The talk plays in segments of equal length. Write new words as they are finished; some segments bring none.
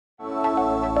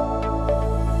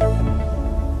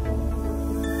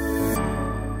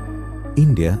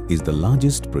India is the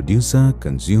largest producer,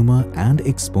 consumer and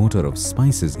exporter of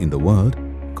spices in the world,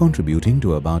 contributing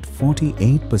to about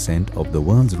 48% of the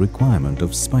world's requirement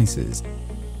of spices.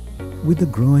 With the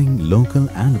growing local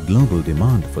and global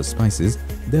demand for spices,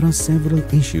 there are several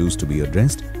issues to be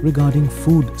addressed regarding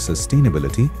food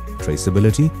sustainability,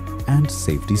 traceability and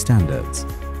safety standards.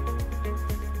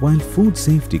 While food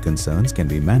safety concerns can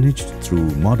be managed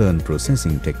through modern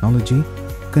processing technology,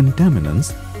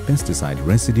 contaminants, pesticide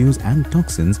residues and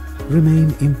toxins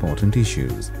remain important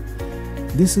issues.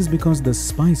 This is because the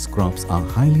spice crops are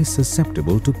highly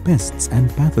susceptible to pests and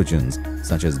pathogens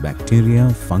such as bacteria,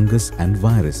 fungus and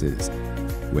viruses.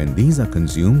 When these are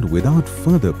consumed without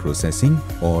further processing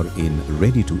or in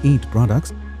ready-to-eat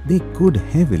products, they could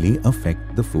heavily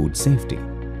affect the food safety.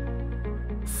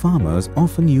 Farmers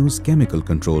often use chemical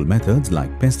control methods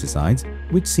like pesticides,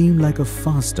 which seem like a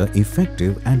faster,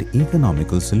 effective and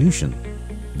economical solution.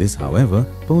 This, however,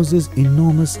 poses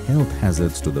enormous health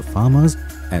hazards to the farmers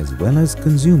as well as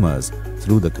consumers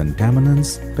through the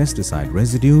contaminants, pesticide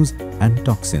residues and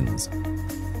toxins.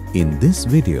 In this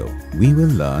video, we will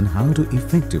learn how to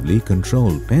effectively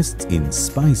control pests in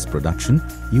spice production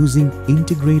using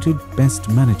integrated pest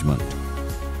management.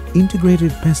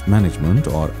 Integrated Pest Management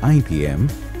or IPM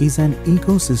is an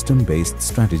ecosystem-based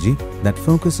strategy that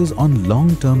focuses on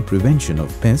long-term prevention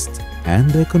of pests and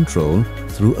their control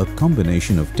through a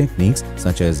combination of techniques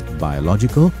such as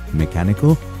biological,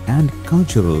 mechanical and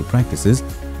cultural practices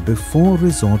before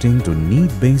resorting to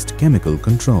need-based chemical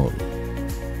control.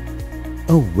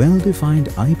 A well-defined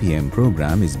IPM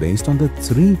program is based on the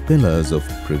three pillars of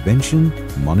prevention,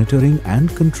 monitoring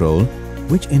and control,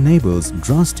 which enables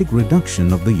drastic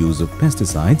reduction of the use of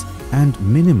pesticides and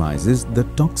minimizes the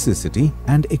toxicity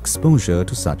and exposure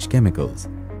to such chemicals.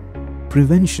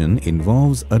 Prevention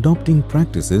involves adopting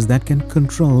practices that can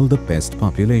control the pest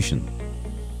population.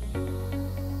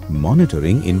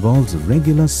 Monitoring involves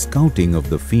regular scouting of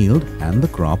the field and the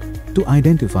crop to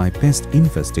identify pest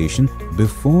infestation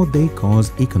before they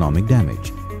cause economic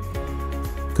damage.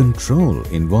 Control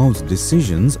involves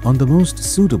decisions on the most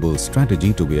suitable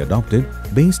strategy to be adopted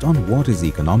based on what is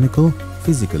economical,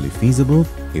 physically feasible,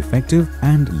 effective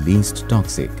and least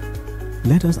toxic.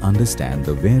 Let us understand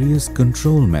the various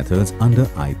control methods under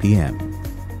IPM.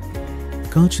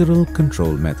 Cultural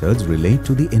control methods relate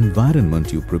to the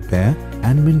environment you prepare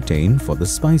and maintain for the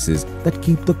spices that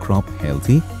keep the crop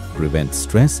healthy, prevent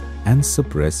stress and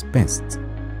suppress pests.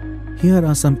 Here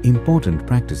are some important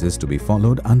practices to be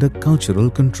followed under cultural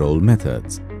control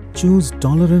methods. Choose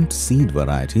tolerant seed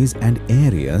varieties and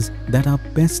areas that are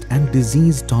pest and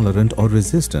disease tolerant or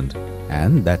resistant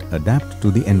and that adapt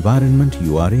to the environment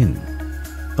you are in.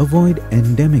 Avoid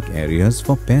endemic areas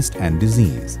for pest and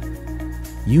disease.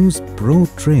 Use pro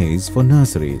trays for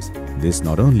nurseries. This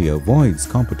not only avoids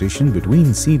competition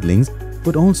between seedlings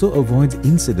but also avoids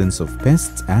incidence of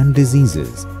pests and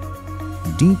diseases.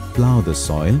 Deep plow the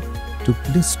soil to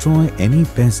destroy any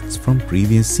pests from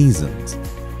previous seasons.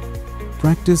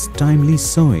 Practice timely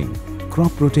sowing,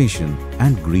 crop rotation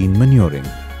and green manuring.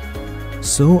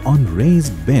 Sow on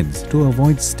raised beds to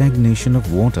avoid stagnation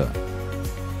of water.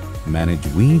 Manage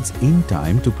weeds in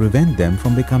time to prevent them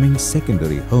from becoming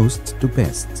secondary hosts to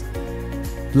pests.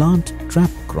 Plant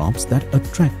trap crops that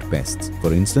attract pests.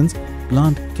 For instance,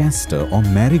 plant castor or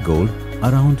marigold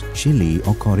around chili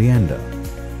or coriander.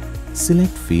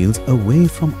 Select fields away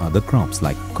from other crops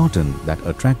like cotton that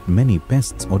attract many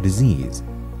pests or disease.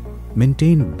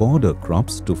 Maintain border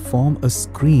crops to form a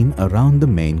screen around the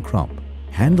main crop.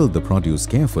 Handle the produce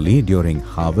carefully during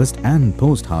harvest and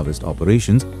post-harvest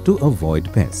operations to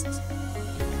avoid pests.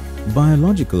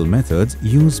 Biological methods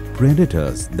use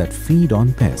predators that feed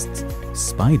on pests.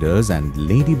 Spiders and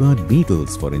ladybird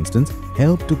beetles, for instance,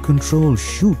 help to control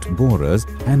shoot borers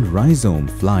and rhizome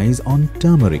flies on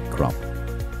turmeric crop.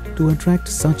 To attract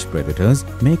such predators,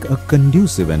 make a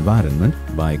conducive environment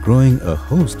by growing a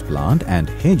host plant and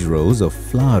hedgerows of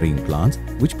flowering plants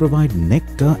which provide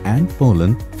nectar and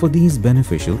pollen for these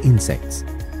beneficial insects.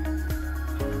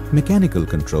 Mechanical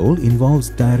control involves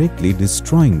directly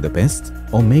destroying the pests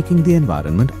or making the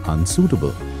environment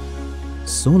unsuitable.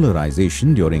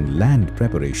 Solarization during land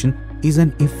preparation is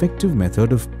an effective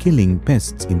method of killing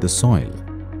pests in the soil.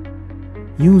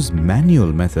 Use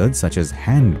manual methods such as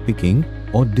hand picking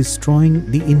or destroying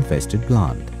the infested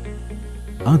plant.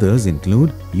 Others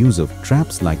include use of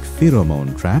traps like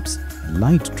pheromone traps,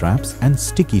 light traps and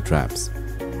sticky traps.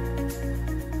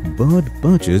 Bird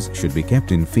perches should be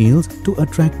kept in fields to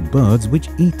attract birds which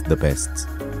eat the pests.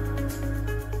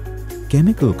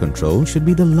 Chemical control should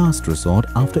be the last resort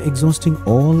after exhausting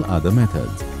all other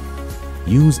methods.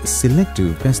 use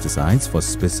selective pesticides for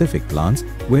specific plants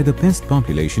where the pest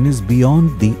population is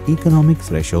beyond the economic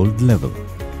threshold level.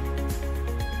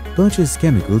 Purchase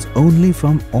chemicals only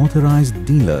from authorized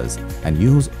dealers and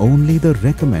use only the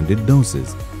recommended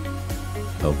doses.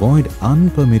 Avoid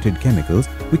unpermitted chemicals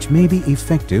which may be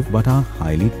effective but are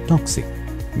highly toxic.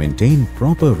 Maintain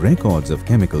proper records of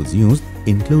chemicals used,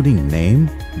 including name,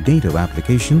 date of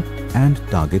application and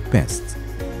target pests.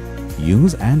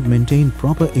 Use and maintain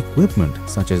proper equipment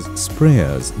such as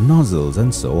sprayers, nozzles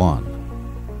and so on.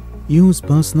 Use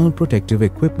personal protective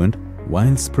equipment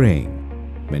while spraying.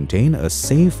 Maintain a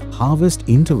safe harvest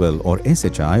interval or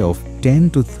SHI of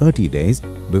 10 to 30 days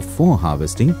before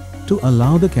harvesting to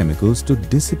allow the chemicals to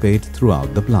dissipate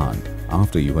throughout the plant.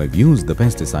 After you have used the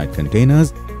pesticide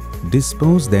containers,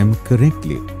 dispose them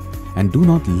correctly and do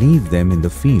not leave them in the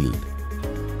field.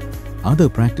 Other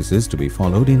practices to be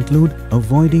followed include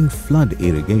avoiding flood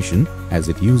irrigation as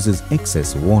it uses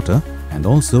excess water and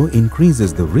also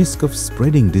increases the risk of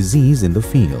spreading disease in the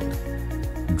field.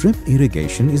 Drip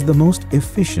irrigation is the most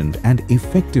efficient and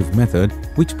effective method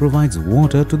which provides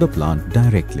water to the plant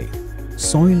directly.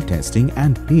 Soil testing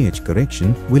and pH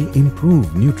correction will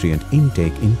improve nutrient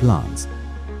intake in plants.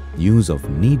 Use of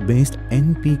need-based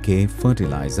NPK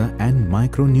fertilizer and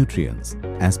micronutrients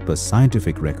as per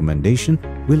scientific recommendation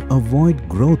will avoid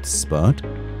growth spurt,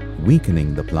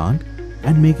 weakening the plant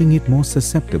and making it more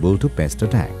susceptible to pest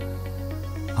attack.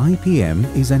 IPM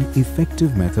is an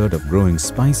effective method of growing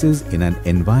spices in an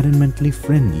environmentally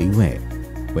friendly way.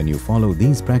 When you follow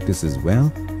these practices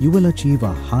well, you will achieve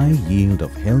a high yield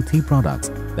of healthy products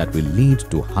that will lead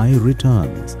to high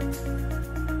returns.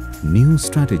 New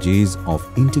strategies of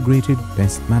integrated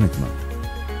pest management.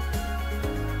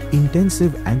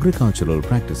 Intensive agricultural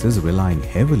practices relying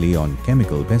heavily on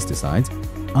chemical pesticides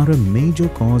are a major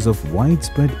cause of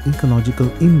widespread ecological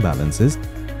imbalances,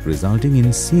 resulting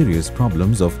in serious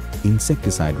problems of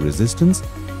insecticide resistance,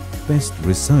 pest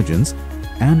resurgence,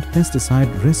 and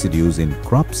pesticide residues in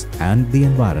crops and the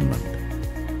environment.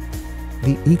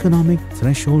 The economic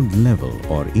threshold level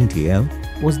or ETL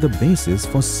was the basis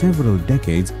for several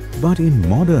decades, but in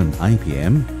modern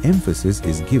IPM, emphasis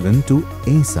is given to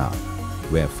ESA,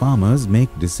 where farmers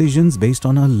make decisions based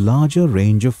on a larger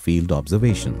range of field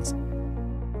observations.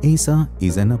 ESA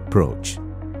is an approach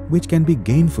which can be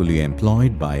gainfully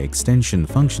employed by extension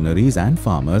functionaries and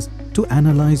farmers to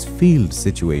analyze field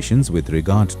situations with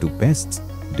regard to pests,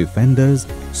 defenders,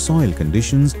 soil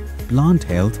conditions, plant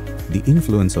health, the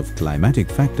influence of climatic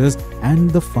factors and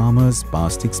the farmer's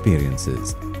past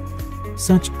experiences.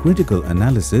 Such critical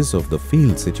analysis of the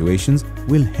field situations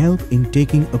will help in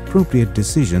taking appropriate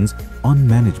decisions on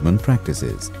management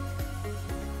practices.